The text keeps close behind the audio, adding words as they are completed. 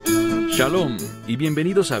Shalom y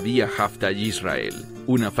bienvenidos a Vía Haftaj Israel,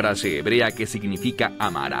 una frase hebrea que significa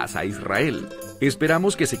amarás a Israel.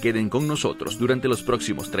 Esperamos que se queden con nosotros durante los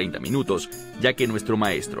próximos 30 minutos, ya que nuestro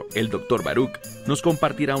maestro, el Dr. Baruch, nos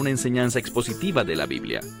compartirá una enseñanza expositiva de la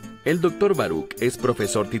Biblia. El Dr. Baruch es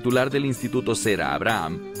profesor titular del Instituto Zera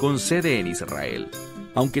Abraham, con sede en Israel.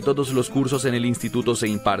 Aunque todos los cursos en el instituto se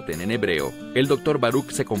imparten en hebreo, el Dr.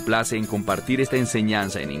 Baruch se complace en compartir esta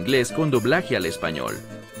enseñanza en inglés con doblaje al español.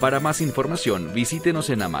 Para más información, visítenos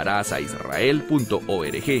en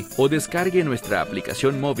amarasaisrael.org o descargue nuestra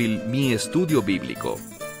aplicación móvil Mi Estudio Bíblico.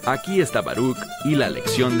 Aquí está Baruch y la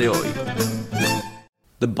lección de hoy.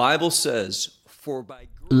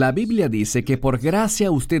 La Biblia dice que por gracia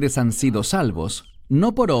ustedes han sido salvos,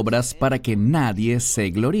 no por obras para que nadie se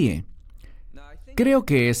gloríe. Creo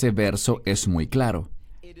que ese verso es muy claro.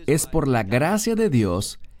 Es por la gracia de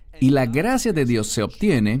Dios, y la gracia de Dios se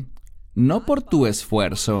obtiene no por tu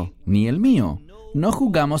esfuerzo, ni el mío. No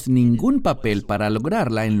jugamos ningún papel para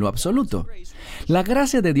lograrla en lo absoluto. La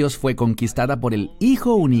gracia de Dios fue conquistada por el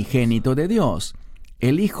Hijo unigénito de Dios,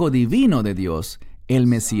 el Hijo divino de Dios, el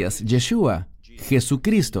Mesías Yeshua,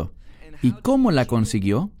 Jesucristo. ¿Y cómo la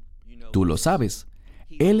consiguió? Tú lo sabes.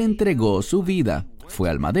 Él entregó su vida, fue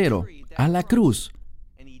al madero, a la cruz,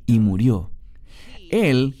 y murió.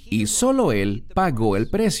 Él, y solo Él, pagó el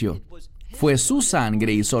precio. Fue su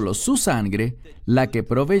sangre y solo su sangre la que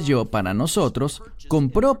proveyó para nosotros,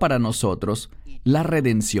 compró para nosotros la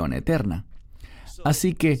redención eterna.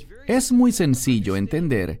 Así que es muy sencillo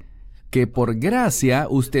entender que por gracia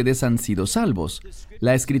ustedes han sido salvos.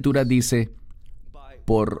 La Escritura dice,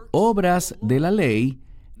 por obras de la ley,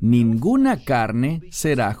 ninguna carne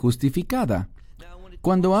será justificada.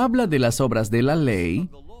 Cuando habla de las obras de la ley,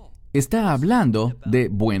 está hablando de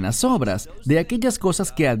buenas obras, de aquellas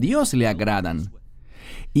cosas que a Dios le agradan.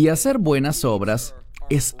 Y hacer buenas obras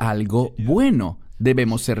es algo bueno.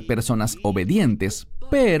 Debemos ser personas obedientes,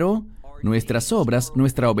 pero nuestras obras,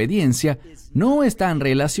 nuestra obediencia, no están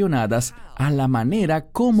relacionadas a la manera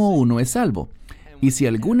como uno es salvo. Y si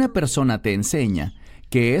alguna persona te enseña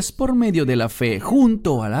que es por medio de la fe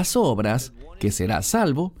junto a las obras que será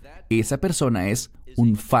salvo, esa persona es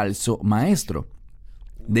un falso maestro.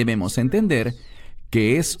 Debemos entender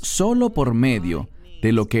que es solo por medio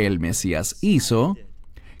de lo que el Mesías hizo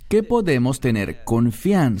que podemos tener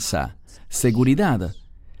confianza, seguridad,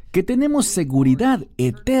 que tenemos seguridad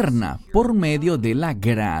eterna por medio de la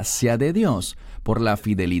gracia de Dios, por la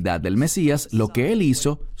fidelidad del Mesías, lo que Él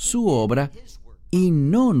hizo, su obra, y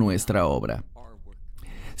no nuestra obra.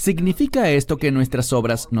 ¿Significa esto que nuestras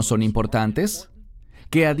obras no son importantes?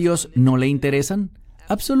 ¿Que a Dios no le interesan?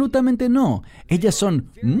 Absolutamente no. Ellas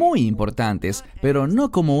son muy importantes, pero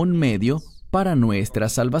no como un medio para nuestra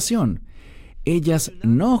salvación. Ellas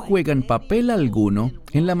no juegan papel alguno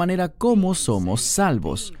en la manera como somos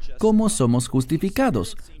salvos, cómo somos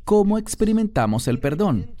justificados, cómo experimentamos el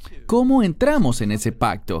perdón, cómo entramos en ese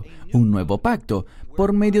pacto, un nuevo pacto,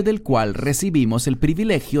 por medio del cual recibimos el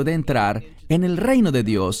privilegio de entrar en el reino de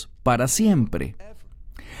Dios para siempre.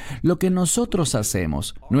 Lo que nosotros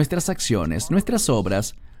hacemos, nuestras acciones, nuestras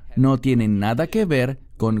obras, no tienen nada que ver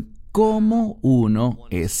con cómo uno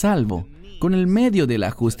es salvo, con el medio de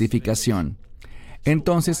la justificación.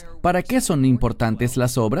 Entonces, ¿para qué son importantes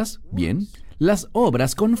las obras? Bien, las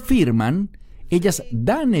obras confirman, ellas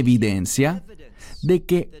dan evidencia de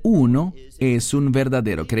que uno es un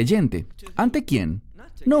verdadero creyente. ¿Ante quién?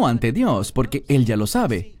 No ante Dios, porque Él ya lo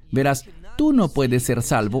sabe. Verás, tú no puedes ser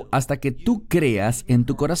salvo hasta que tú creas en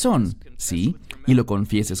tu corazón, ¿sí? Y lo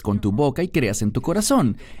confieses con tu boca y creas en tu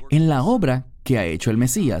corazón, en la obra que ha hecho el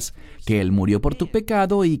Mesías, que Él murió por tu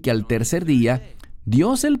pecado y que al tercer día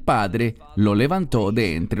Dios el Padre lo levantó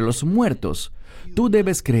de entre los muertos. Tú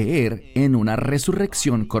debes creer en una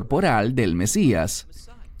resurrección corporal del Mesías.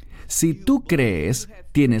 Si tú crees,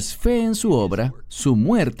 tienes fe en su obra, su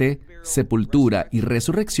muerte, sepultura y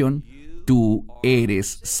resurrección, tú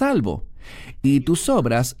eres salvo. Y tus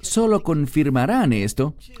obras solo confirmarán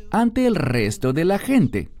esto ante el resto de la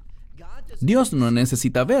gente. Dios no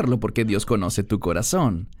necesita verlo porque Dios conoce tu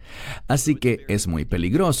corazón. Así que es muy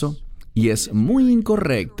peligroso y es muy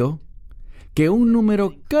incorrecto que un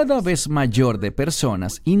número cada vez mayor de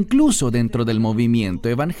personas, incluso dentro del movimiento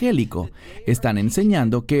evangélico, están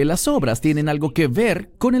enseñando que las obras tienen algo que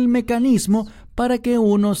ver con el mecanismo para que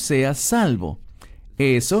uno sea salvo.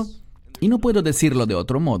 Eso, y no puedo decirlo de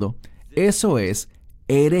otro modo, eso es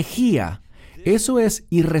herejía. Eso es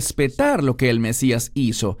irrespetar lo que el Mesías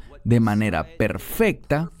hizo de manera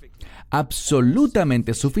perfecta,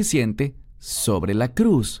 absolutamente suficiente, sobre la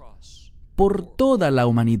cruz, por toda la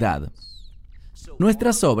humanidad.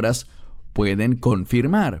 Nuestras obras pueden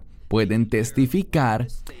confirmar, pueden testificar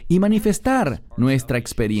y manifestar nuestra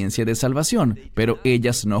experiencia de salvación, pero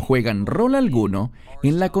ellas no juegan rol alguno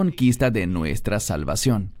en la conquista de nuestra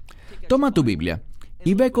salvación. Toma tu Biblia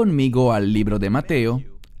y ve conmigo al libro de Mateo,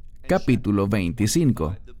 capítulo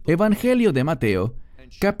 25. Evangelio de Mateo,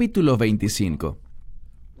 capítulo 25.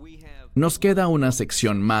 Nos queda una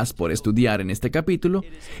sección más por estudiar en este capítulo.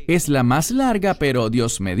 Es la más larga, pero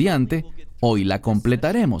Dios mediante, hoy la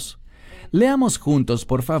completaremos. Leamos juntos,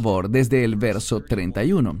 por favor, desde el verso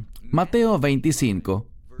 31. Mateo 25,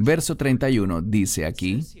 verso 31, dice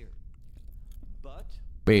aquí: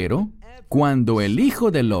 Pero cuando el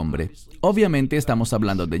Hijo del Hombre, obviamente estamos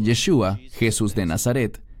hablando de Yeshua, Jesús de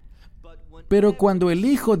Nazaret, pero cuando el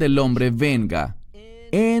Hijo del Hombre venga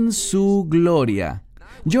en su gloria.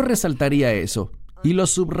 Yo resaltaría eso y lo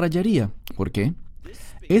subrayaría. ¿Por qué?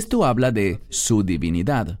 Esto habla de su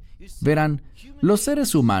divinidad. Verán, los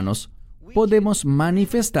seres humanos podemos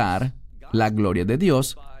manifestar la gloria de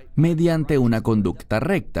Dios mediante una conducta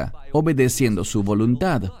recta, obedeciendo su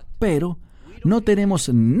voluntad, pero no tenemos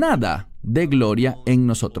nada de gloria en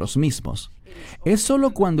nosotros mismos. Es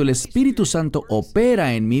solo cuando el Espíritu Santo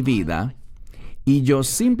opera en mi vida y yo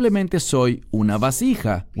simplemente soy una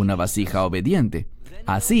vasija obediente.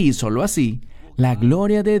 Así y solo así, la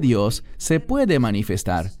gloria de Dios se puede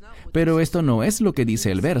manifestar. Pero esto no es lo que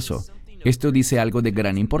dice el verso. Esto dice algo de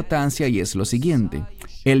gran importancia y es lo siguiente.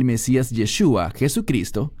 El Mesías Yeshua,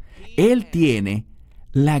 Jesucristo, Él tiene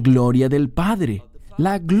la gloria del Padre,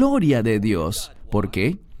 la gloria de Dios. ¿Por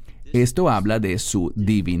qué? Esto habla de su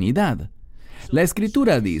divinidad. La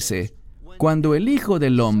Escritura dice, cuando el Hijo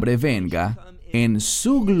del Hombre venga en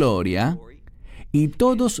su gloria y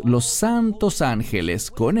todos los santos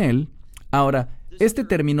ángeles con Él. Ahora, este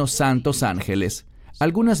término santos ángeles,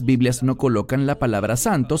 algunas Biblias no colocan la palabra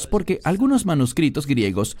santos porque algunos manuscritos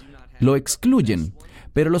griegos lo excluyen,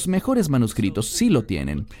 pero los mejores manuscritos sí lo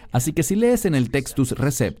tienen. Así que si lees en el Textus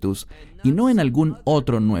Receptus y no en algún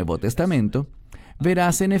otro Nuevo Testamento,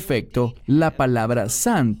 verás en efecto la palabra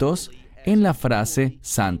santos en la frase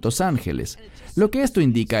santos ángeles. Lo que esto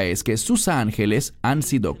indica es que sus ángeles han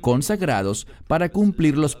sido consagrados para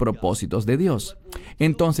cumplir los propósitos de Dios.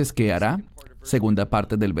 Entonces, ¿qué hará? Segunda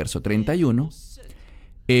parte del verso 31.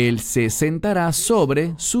 Él se sentará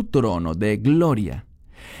sobre su trono de gloria.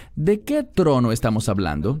 ¿De qué trono estamos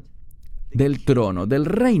hablando? Del trono del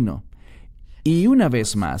reino. Y una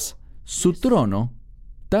vez más, su trono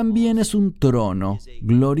también es un trono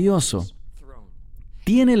glorioso.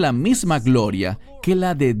 Tiene la misma gloria que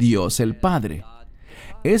la de Dios el Padre.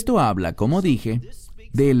 Esto habla, como dije,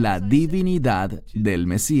 de la divinidad del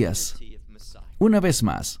Mesías. Una vez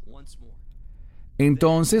más.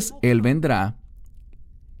 Entonces Él vendrá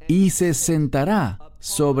y se sentará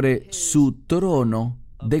sobre su trono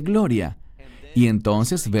de gloria. Y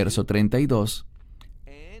entonces, verso 32,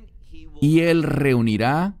 y Él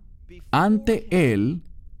reunirá ante Él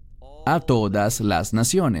a todas las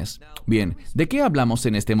naciones. Bien, ¿de qué hablamos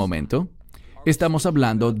en este momento? ¿Estamos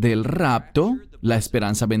hablando del rapto, la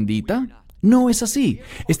esperanza bendita? No es así.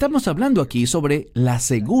 Estamos hablando aquí sobre la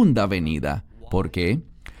segunda venida. ¿Por qué?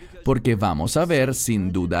 Porque vamos a ver,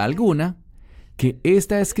 sin duda alguna, que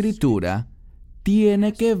esta escritura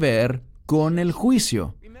tiene que ver con el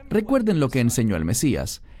juicio. Recuerden lo que enseñó el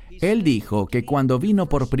Mesías. Él dijo que cuando vino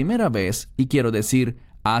por primera vez, y quiero decir,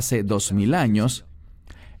 hace 2000 años,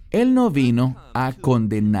 Él no vino a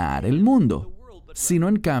condenar el mundo, sino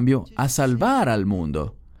en cambio a salvar al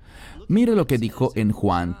mundo. Mire lo que dijo en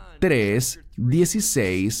Juan 3,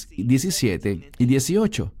 16, 17 y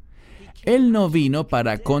 18. Él no vino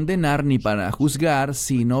para condenar ni para juzgar,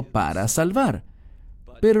 sino para salvar.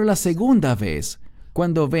 Pero la segunda vez,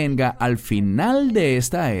 cuando venga al final de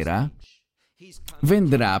esta era,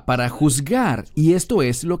 vendrá para juzgar, y esto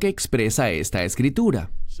es lo que expresa esta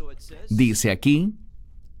escritura. Dice aquí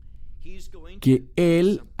que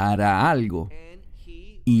Él hará algo,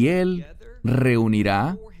 y Él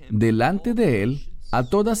reunirá delante de Él a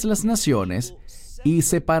todas las naciones y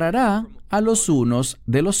separará a los unos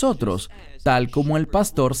de los otros, tal como el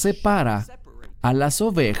pastor separa a las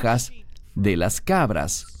ovejas de las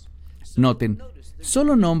cabras. Noten,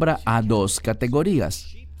 solo nombra a dos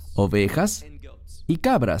categorías, ovejas y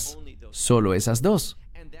cabras, solo esas dos.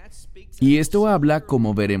 Y esto habla,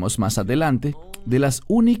 como veremos más adelante, de las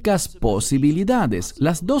únicas posibilidades,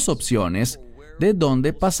 las dos opciones de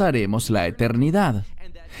donde pasaremos la eternidad.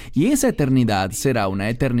 Y esa eternidad será una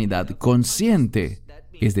eternidad consciente,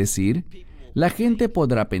 es decir, la gente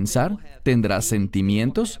podrá pensar, tendrá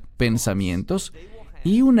sentimientos, pensamientos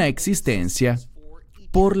y una existencia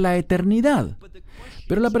por la eternidad.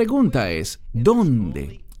 Pero la pregunta es,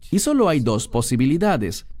 ¿dónde? Y solo hay dos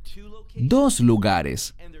posibilidades. 2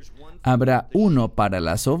 lugares. Habrá uno para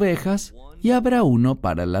las ovejas y habrá uno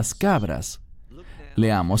para las cabras.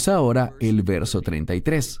 Leamos ahora el verso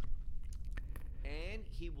 33.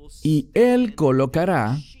 Y él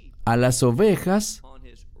colocará a las ovejas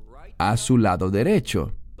a su lado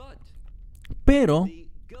derecho, pero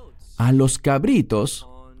a los cabritos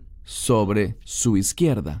sobre su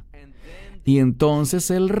izquierda. Y entonces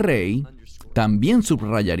el rey también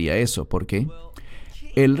subrayaría eso. ¿Por qué?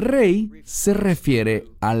 El rey se refiere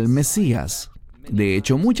al Mesías. De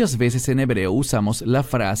hecho, muchas veces en hebreo usamos la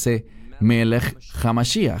frase Melech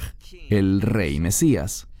HaMashiach, el rey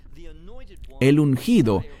Mesías. El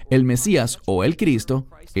ungido, el Mesías o el Cristo,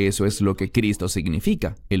 eso es lo que Cristo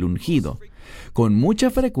significa, el ungido. Con mucha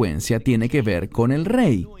frecuencia tiene que ver con el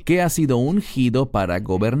rey, que ha sido ungido para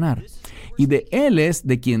gobernar. Y de él es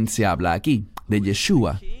de quien se habla aquí, de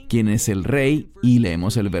Yeshua, quien es el rey, y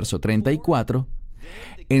leemos el verso 34.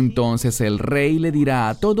 Entonces el rey le dirá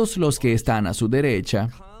a todos los que están a su derecha,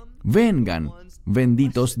 vengan,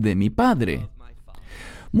 benditos de mi Padre.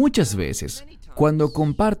 Muchas veces, cuando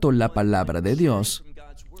comparto la palabra de Dios,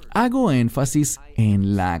 hago énfasis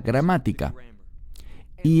en la gramática.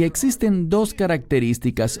 Y existen 2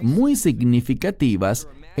 características muy significativas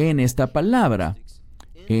en esta palabra,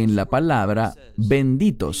 en la palabra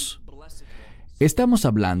benditos. Estamos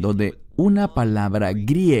hablando de una palabra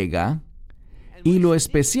griega, y lo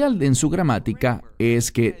especial en su gramática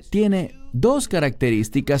es que tiene 2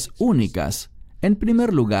 características únicas. En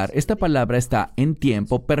primer lugar, esta palabra está en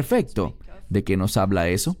tiempo perfecto. ¿De qué nos habla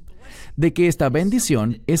eso? De que esta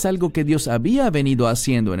bendición es algo que Dios había venido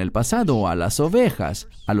haciendo en el pasado a las ovejas,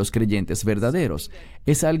 a los creyentes verdaderos.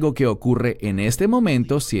 Es algo que ocurre en este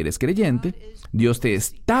momento si eres creyente. Dios te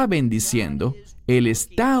está bendiciendo, Él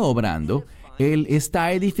está obrando, Él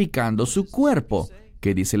está edificando su cuerpo.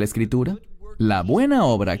 ¿Qué dice la Escritura? La buena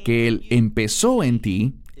obra que Él empezó en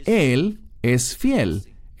ti, Él es fiel.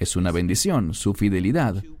 Es una bendición, su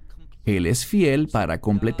fidelidad. Él es fiel para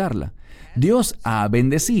completarla. Dios ha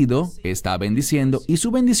bendecido, está bendiciendo, y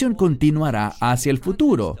su bendición continuará hacia el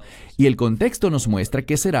futuro. Y el contexto nos muestra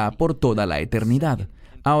que será por toda la eternidad.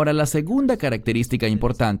 Ahora, la segunda característica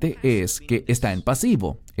importante es que está en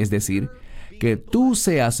pasivo, es decir, que tú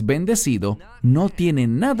seas bendecido no tiene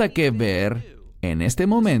nada que ver, en este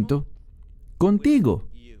momento, contigo.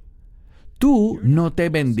 Tú no te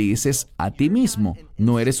bendices a ti mismo,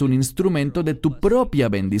 no eres un instrumento de tu propia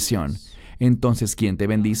bendición. Entonces, ¿quién te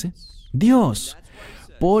bendice? Dios.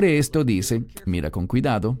 Por esto dice, mira con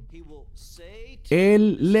cuidado,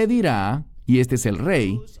 Él le dirá, y este es el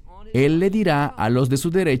rey, Él le dirá a los de su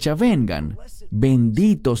derecha, vengan,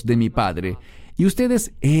 benditos de mi Padre, y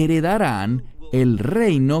ustedes heredarán el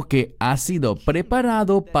reino que ha sido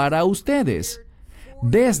preparado para ustedes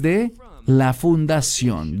desde la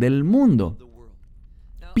fundación del mundo.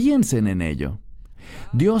 Piensen en ello.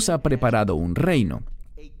 Dios ha preparado un reino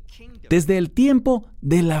desde el tiempo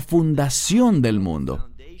de la fundación del mundo.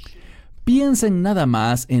 Piensen nada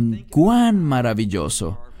más en cuán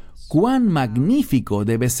maravilloso, cuán magnífico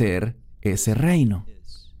debe ser ese reino,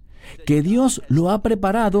 que Dios lo ha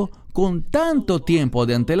preparado con tanto tiempo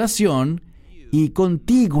de antelación y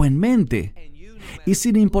contigo en mente. Y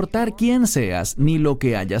sin importar quién seas ni lo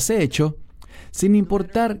que hayas hecho, sin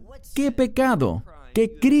importar qué pecado,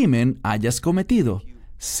 qué crimen hayas cometido,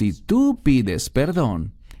 si tú pides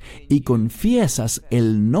perdón y confiesas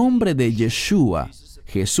el nombre de Yeshua,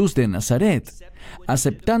 Jesús de Nazaret,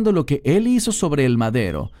 aceptando lo que Él hizo sobre el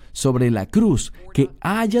madero, sobre la cruz, que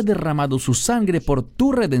haya derramado su sangre por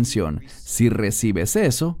tu redención, si recibes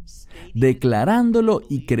eso, declarándolo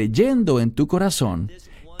y creyendo en tu corazón,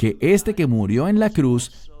 que este que murió en la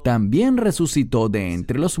cruz también resucitó de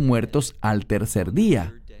entre los muertos al tercer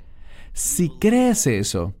día. Si crees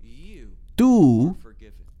eso, tú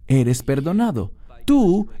eres perdonado.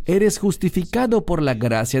 Tú eres justificado por la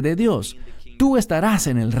gracia de Dios. Tú estarás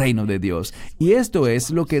en el reino de Dios. Y esto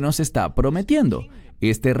es lo que nos está prometiendo.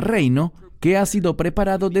 Este reino que ha sido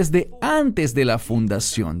preparado desde antes de la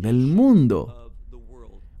fundación del mundo.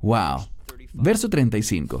 ¡Wow! Verso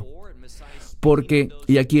 35. Porque,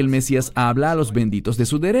 y aquí el Mesías habla a los benditos de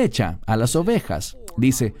su derecha, a las ovejas.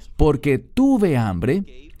 Dice, porque tuve hambre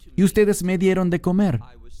y ustedes me dieron de comer.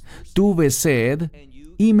 Tuve sed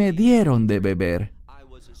y me dieron de beber.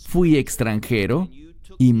 Fui extranjero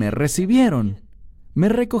y me recibieron. Me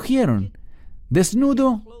recogieron.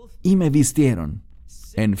 Desnudo y me vistieron.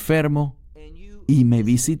 Enfermo y me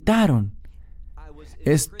visitaron.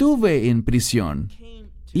 Estuve en prisión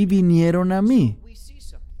y vinieron a mí.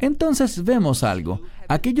 Entonces vemos algo.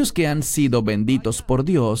 Aquellos que han sido benditos por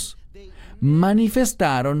Dios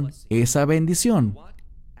manifestaron esa bendición.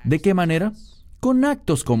 ¿De qué manera? Con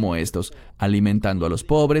actos como estos: alimentando a los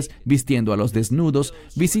pobres, vistiendo a los desnudos,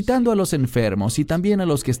 visitando a los enfermos y también a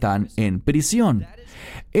los que están en prisión.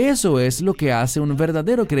 Eso es lo que hace un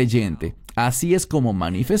verdadero creyente. Así es como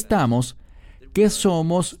manifestamos que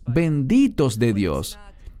somos benditos de Dios.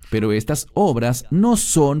 Pero estas obras no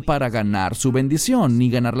son para ganar su bendición, ni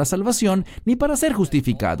ganar la salvación, ni para ser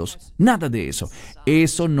justificados. Nada de eso.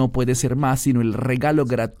 Eso no puede ser más sino el regalo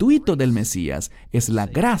gratuito del Mesías. Es la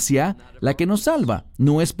gracia la que nos salva,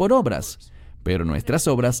 no es por obras. Pero nuestras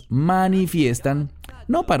obras manifiestan,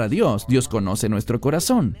 no para Dios, Dios conoce nuestro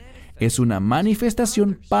corazón. Es una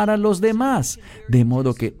manifestación para los demás, de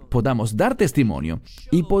modo que podamos dar testimonio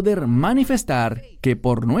y poder manifestar que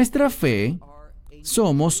por nuestra fe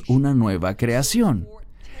somos una nueva creación.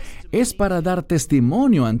 Es para dar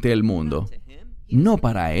testimonio ante el mundo. No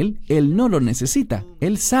para Él. Él no lo necesita.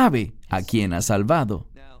 Él sabe a quién ha salvado.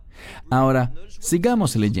 Ahora,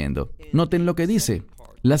 sigamos leyendo. Noten lo que dice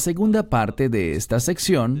la segunda parte de esta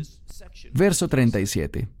sección, verso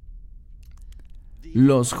 37.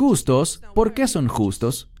 Los justos, ¿por qué son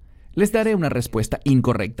justos? Les daré una respuesta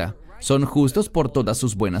incorrecta. Son justos por todas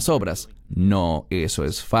sus buenas obras. No, eso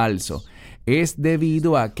es falso. Es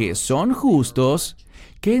debido a que son justos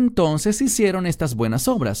que entonces hicieron estas buenas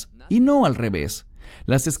obras, y no al revés.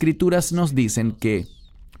 Las Escrituras nos dicen que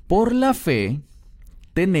por la fe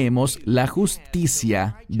tenemos la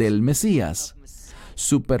justicia del Mesías.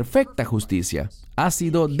 Su perfecta justicia ha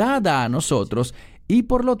sido dada a nosotros y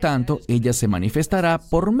por lo tanto ella se manifestará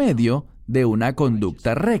por medio de una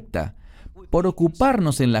conducta recta, por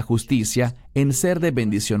ocuparnos en la justicia, en ser de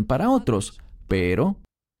bendición para otros, pero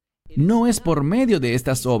no es por medio de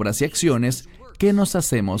estas obras y acciones que nos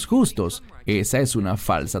hacemos justos. Esa es una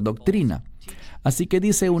falsa doctrina. Así que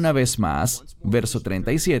dice una vez más, verso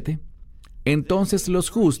 37, entonces los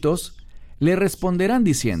justos le responderán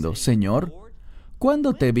diciendo, Señor,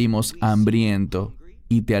 ¿cuándo te vimos hambriento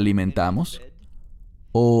y te alimentamos?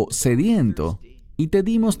 ¿O sediento y te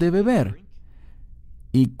dimos de beber?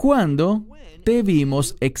 ¿Y cuándo te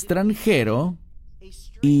vimos extranjero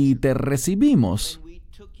y te recibimos?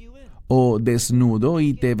 ¿O desnudo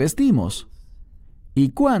y te vestimos? ¿Y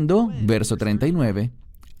cuándo, verso 39,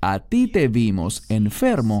 a ti te vimos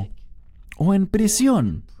enfermo o en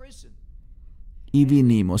prisión y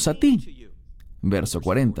vinimos a ti? Verso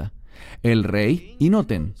 40. El rey, y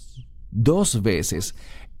noten, 2 veces,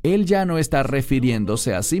 él ya no está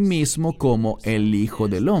refiriéndose a sí mismo como el Hijo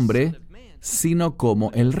del Hombre, sino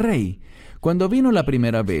como el Rey. Cuando vino la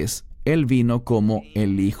primera vez, él vino como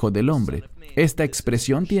el Hijo del Hombre. Esta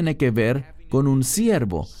expresión tiene que ver con un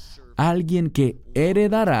siervo, alguien que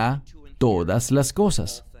heredará todas las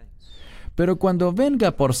cosas. Pero cuando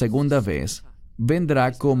venga por segunda vez,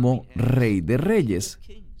 vendrá como Rey de Reyes,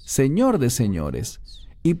 Señor de Señores.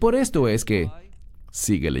 Y por esto es que,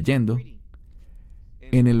 sigue leyendo,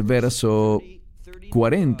 en el verso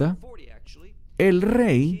 40, el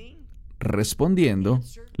Rey, respondiendo,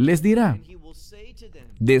 les dirá,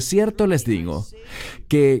 de cierto les digo,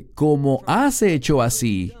 que como has hecho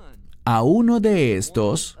así a uno de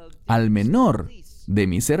estos, al menor de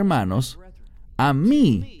mis hermanos, a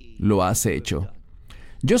mí lo has hecho.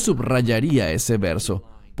 Yo subrayaría ese verso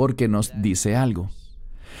porque nos dice algo.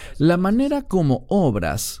 La manera como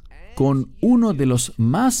obras con uno de los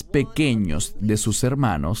más pequeños de sus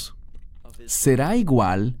hermanos será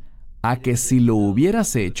igual a que si lo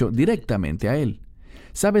hubieras hecho directamente a él.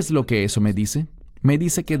 ¿Sabes lo que eso me dice? Me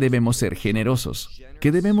dice que debemos ser generosos,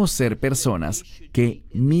 que debemos ser personas que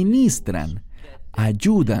ministran,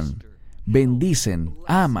 ayudan, bendicen,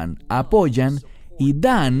 aman, apoyan y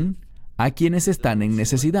dan a quienes están en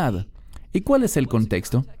necesidad. ¿Y cuál es el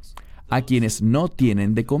contexto? A quienes no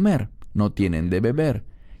tienen de comer, no tienen de beber,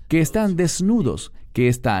 que están desnudos, que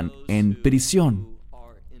están en prisión,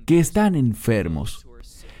 que están enfermos.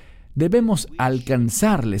 Debemos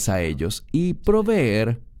alcanzarles a ellos y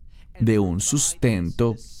proveer de un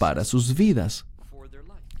sustento para sus vidas.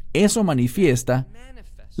 Eso manifiesta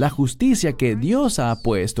la justicia que Dios ha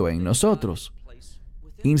puesto en nosotros.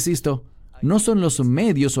 Insisto, no son los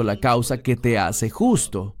medios o la causa que te hace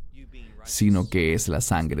justo, sino que es la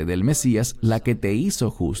sangre del Mesías la que te hizo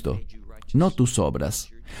justo, no tus obras.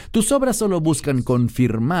 Tus obras solo buscan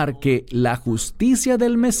confirmar que la justicia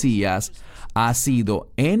del Mesías ha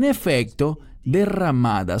sido, en efecto,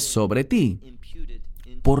 derramada sobre ti,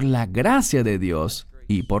 por la gracia de Dios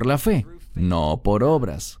y por la fe, no por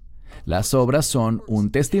obras. Las obras son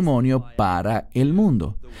un testimonio para el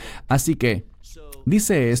mundo. Así que,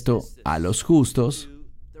 dice esto a los justos,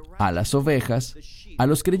 a las ovejas, a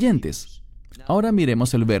los creyentes. Ahora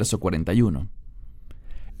miremos el verso 41.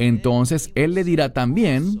 Entonces Él le dirá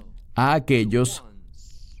también a aquellos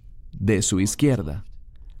de su izquierda: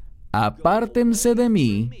 apártense de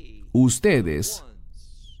mí, ustedes,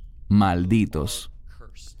 malditos.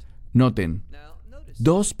 Noten,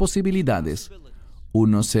 dos posibilidades.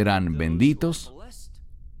 Unos serán benditos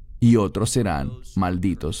y otros serán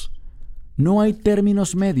malditos. No hay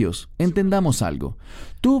términos medios. Entendamos algo.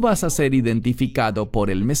 Tú vas a ser identificado por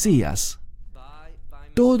el Mesías.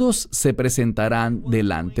 Todos se presentarán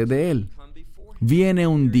delante de Él. Viene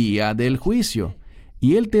un día del juicio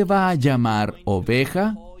y Él te va a llamar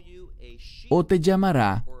oveja o te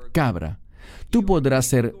llamará cabra. Tú podrás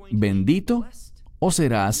ser bendito o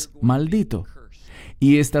serás maldito.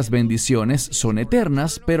 Y estas bendiciones son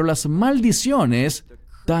eternas, pero las maldiciones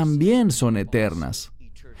también son eternas.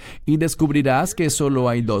 Y descubrirás que solo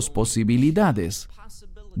hay dos posibilidades,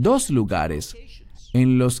 dos lugares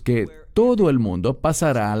en los que todo el mundo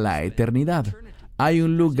pasará la eternidad. Hay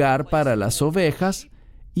un lugar para las ovejas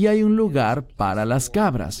y hay un lugar para las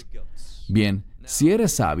cabras. Bien, si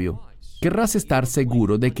eres sabio, querrás estar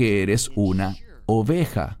seguro de que eres una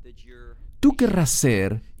oveja. Tú querrás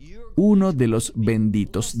ser uno de los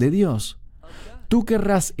benditos de Dios. Tú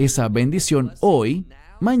querrás esa bendición hoy,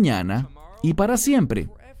 mañana y para siempre.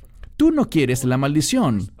 Tú no quieres la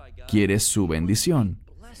maldición, quieres su bendición.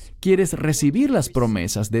 Quieres recibir las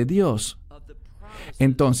promesas de Dios.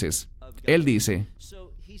 Entonces, Él dice,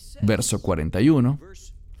 verso 41,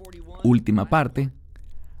 última parte,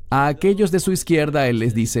 a aquellos de su izquierda Él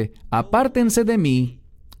les dice: apártense de mí,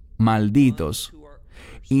 malditos.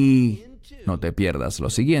 Y no te pierdas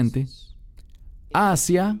lo siguiente: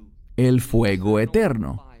 hacia el fuego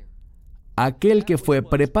eterno, aquel que fue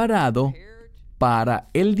preparado para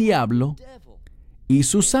el diablo y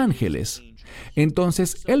sus ángeles.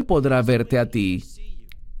 Entonces Él podrá verte a ti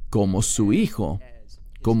como su hijo,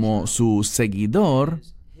 como su seguidor,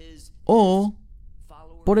 o,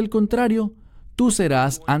 por el contrario, tú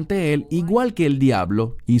serás ante Él igual que el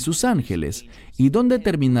diablo y sus ángeles. ¿Y dónde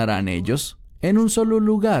terminarán ellos? En un solo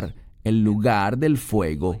lugar, el lugar del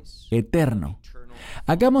fuego eterno.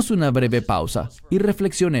 Hagamos una breve pausa y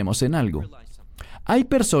reflexionemos en algo. Hay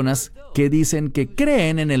personas que dicen que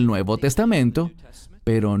creen en el Nuevo Testamento,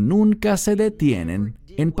 pero nunca se detienen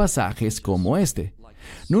en pasajes como este.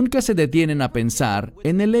 Nunca se detienen a pensar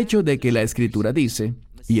en el hecho de que la Escritura dice,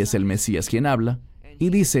 y es el Mesías quien habla, y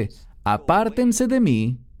dice: apártense de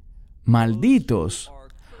mí, malditos,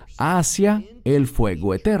 hacia el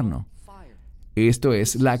fuego eterno. Esto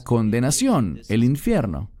es la condenación, el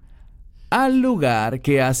infierno, al lugar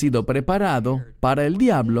que ha sido preparado para el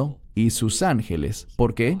diablo y sus ángeles.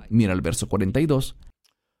 ¿Por qué? Mira el verso 42.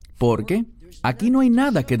 Porque aquí no hay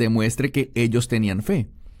nada que demuestre que ellos tenían fe.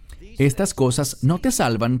 Estas cosas no te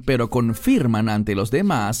salvan, pero confirman ante los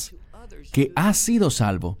demás que has sido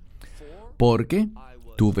salvo. Porque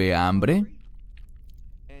tuve hambre,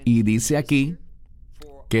 y dice aquí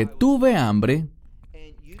que tuve hambre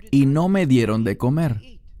y no me dieron de comer.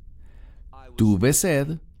 Tuve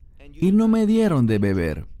sed y no me dieron de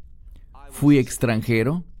beber. Fui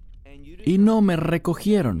extranjero y no me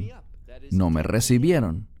recogieron, no me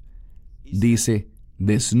recibieron. Dice,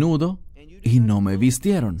 desnudo y no me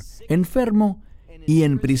vistieron, enfermo y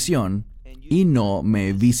en prisión y no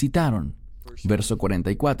me visitaron. Verso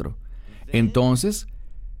 44. Entonces,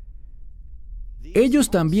 ellos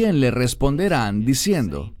también le responderán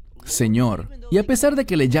diciendo: Señor. Y a pesar de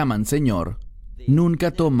que le llaman Señor,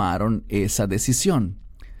 nunca tomaron esa decisión.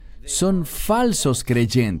 Son falsos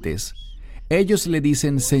creyentes. Ellos le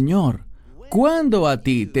dicen: Señor, ¿cuándo a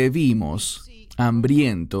ti te vimos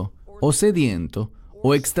hambriento o sediento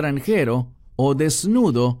o extranjero o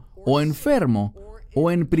desnudo o enfermo o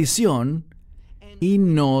en prisión y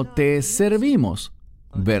no te servimos?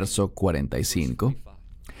 Verso 45.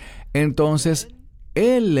 Entonces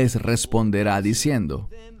Él les responderá diciendo: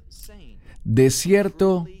 de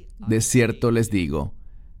cierto les digo,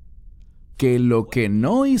 que lo que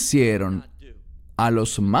no hicieron a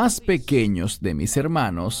los más pequeños de mis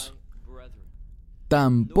hermanos,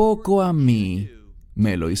 tampoco a mí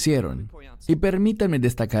me lo hicieron. Y permítanme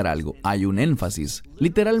destacar algo, hay un énfasis.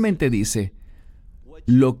 Literalmente dice: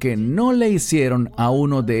 lo que no le hicieron a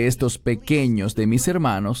uno de estos pequeños de mis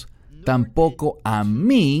hermanos, tampoco a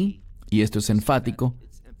mí, y esto es enfático,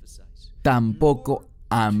 tampoco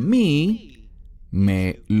a mí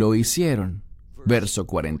me lo hicieron. Verso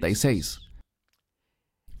 46.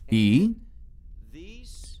 Y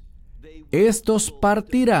estos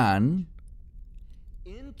partirán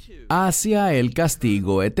hacia el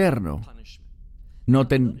castigo eterno.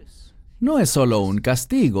 Noten, no es solo un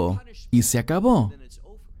castigo y se acabó,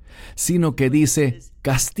 sino que dice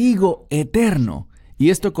castigo eterno. ¿Y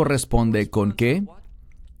esto corresponde con qué?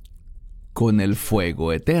 Con el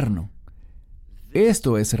fuego eterno.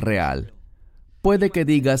 Esto es real. Puede que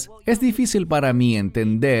digas, es difícil para mí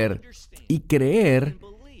entender y creer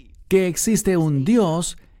que existe un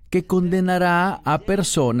Dios que condenará a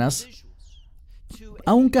personas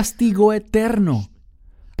a un castigo eterno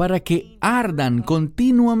para que ardan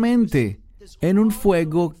continuamente en un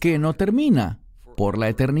fuego que no termina por la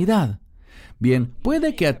eternidad. Bien,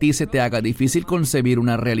 puede que a ti se te haga difícil concebir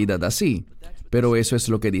una realidad así, pero eso es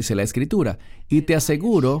lo que dice la Escritura, y te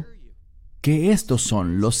aseguro que estos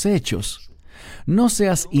son los hechos. No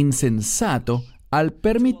seas insensato al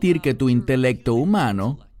permitir que tu intelecto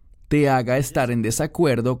humano te haga estar en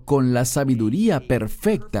desacuerdo con la sabiduría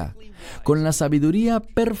perfecta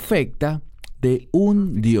de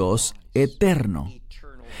un Dios eterno,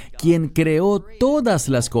 quien creó todas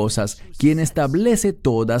las cosas, quien establece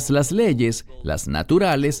todas las leyes, las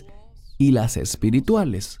naturales y las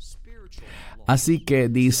espirituales. Así que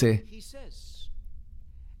dice,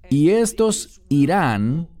 y estos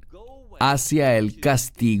irán hacia el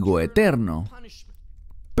castigo eterno,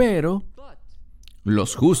 pero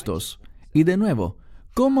los justos. Y de nuevo,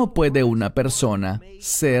 ¿cómo puede una persona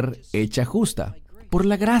ser hecha justa? Por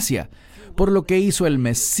la gracia, por lo que hizo el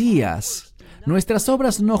Mesías. Nuestras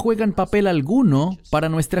obras no juegan papel alguno para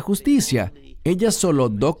nuestra justicia. Ellas solo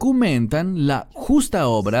documentan la justa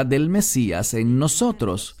obra del Mesías en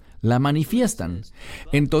nosotros, la manifiestan.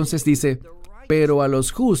 Entonces dice, pero a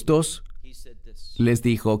los justos les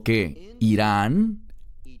dijo que irán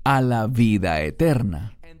a la vida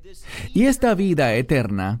eterna. Y esta vida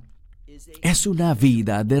eterna es una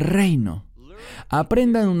vida de reino.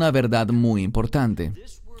 Aprendan una verdad muy importante.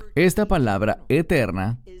 Esta palabra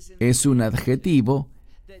eterna es un adjetivo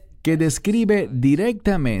que describe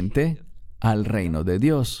directamente al reino de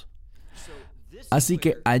Dios. Así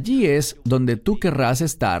que allí es donde tú querrás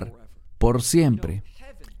estar por siempre.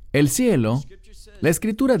 El cielo, la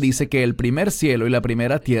Escritura dice que el primer cielo y la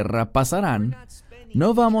primera tierra pasarán.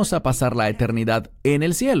 No vamos a pasar la eternidad en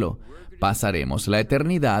el cielo. Pasaremos la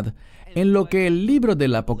eternidad en lo que el libro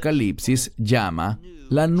del Apocalipsis llama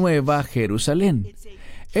la Nueva Jerusalén.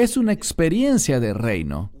 Es una experiencia de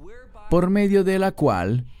reino, por medio de la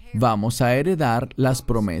cual vamos a heredar las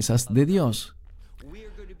promesas de Dios.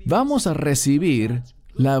 Vamos a recibir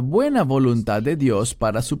la buena voluntad de Dios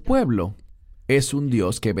para su pueblo. Es un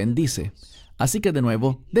Dios que bendice. Así que de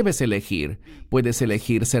nuevo, debes elegir. Puedes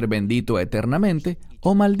elegir ser bendito eternamente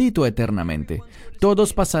o maldito eternamente.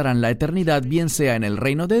 Todos pasarán la eternidad, bien sea en el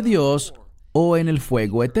reino de Dios o en el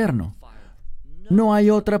fuego eterno. No hay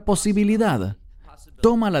otra posibilidad.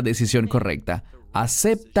 Toma la decisión correcta.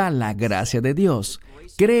 Acepta la gracia de Dios.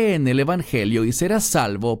 Cree en el Evangelio y serás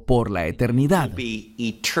salvo por la eternidad.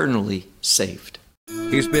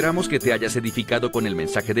 Esperamos que te hayas edificado con el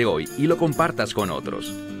mensaje de hoy y lo compartas con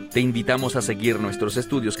otros. Te invitamos a seguir nuestros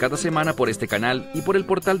estudios cada semana por este canal y por el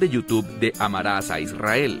portal de YouTube de Amarás a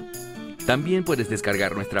Israel. También puedes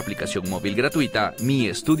descargar nuestra aplicación móvil gratuita, Mi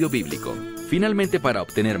Estudio Bíblico. Finalmente, para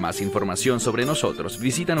obtener más información sobre nosotros,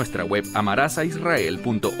 visita nuestra web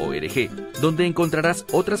amarasaisrael.org, donde encontrarás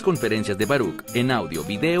otras conferencias de Baruch en audio,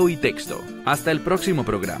 video y texto. Hasta el próximo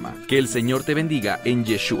programa. Que el Señor te bendiga en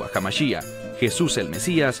Yeshua HaMashiach, Jesús el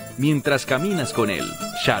Mesías, mientras caminas con Él.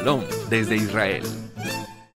 Shalom desde Israel.